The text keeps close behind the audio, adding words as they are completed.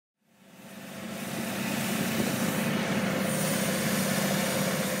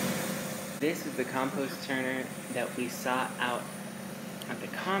This is the compost turner that we saw out at the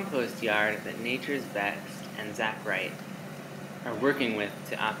compost yard that Nature's Best and Zach Wright are working with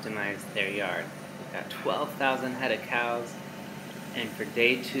to optimize their yard. We've got 12,000 head of cows, and for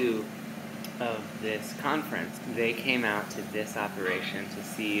day 2 of this conference, they came out to this operation to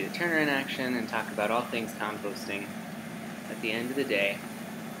see the turner in action and talk about all things composting. At the end of the day,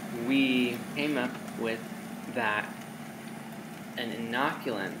 we came up with that an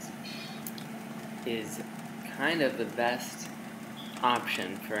inoculant is kind of the best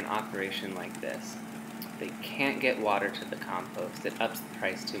option for an operation like this. They can't get water to the compost. It ups the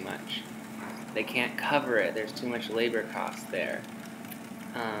price too much. They can't cover it. There's too much labor cost there.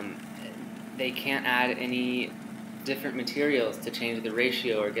 They can't add any different materials to change the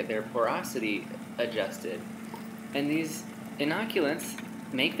ratio or get their porosity adjusted. And these inoculants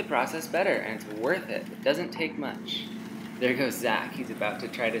make the process better, and it's worth it. It doesn't take much. There goes Zach. He's about to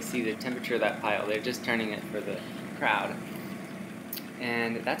try to see the temperature of that pile. They're just turning it for the crowd.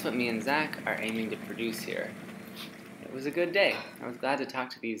 And that's what me and Zach are aiming to produce here. It was a good day. I was glad to talk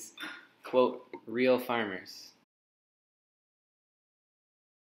to these, quote, real farmers.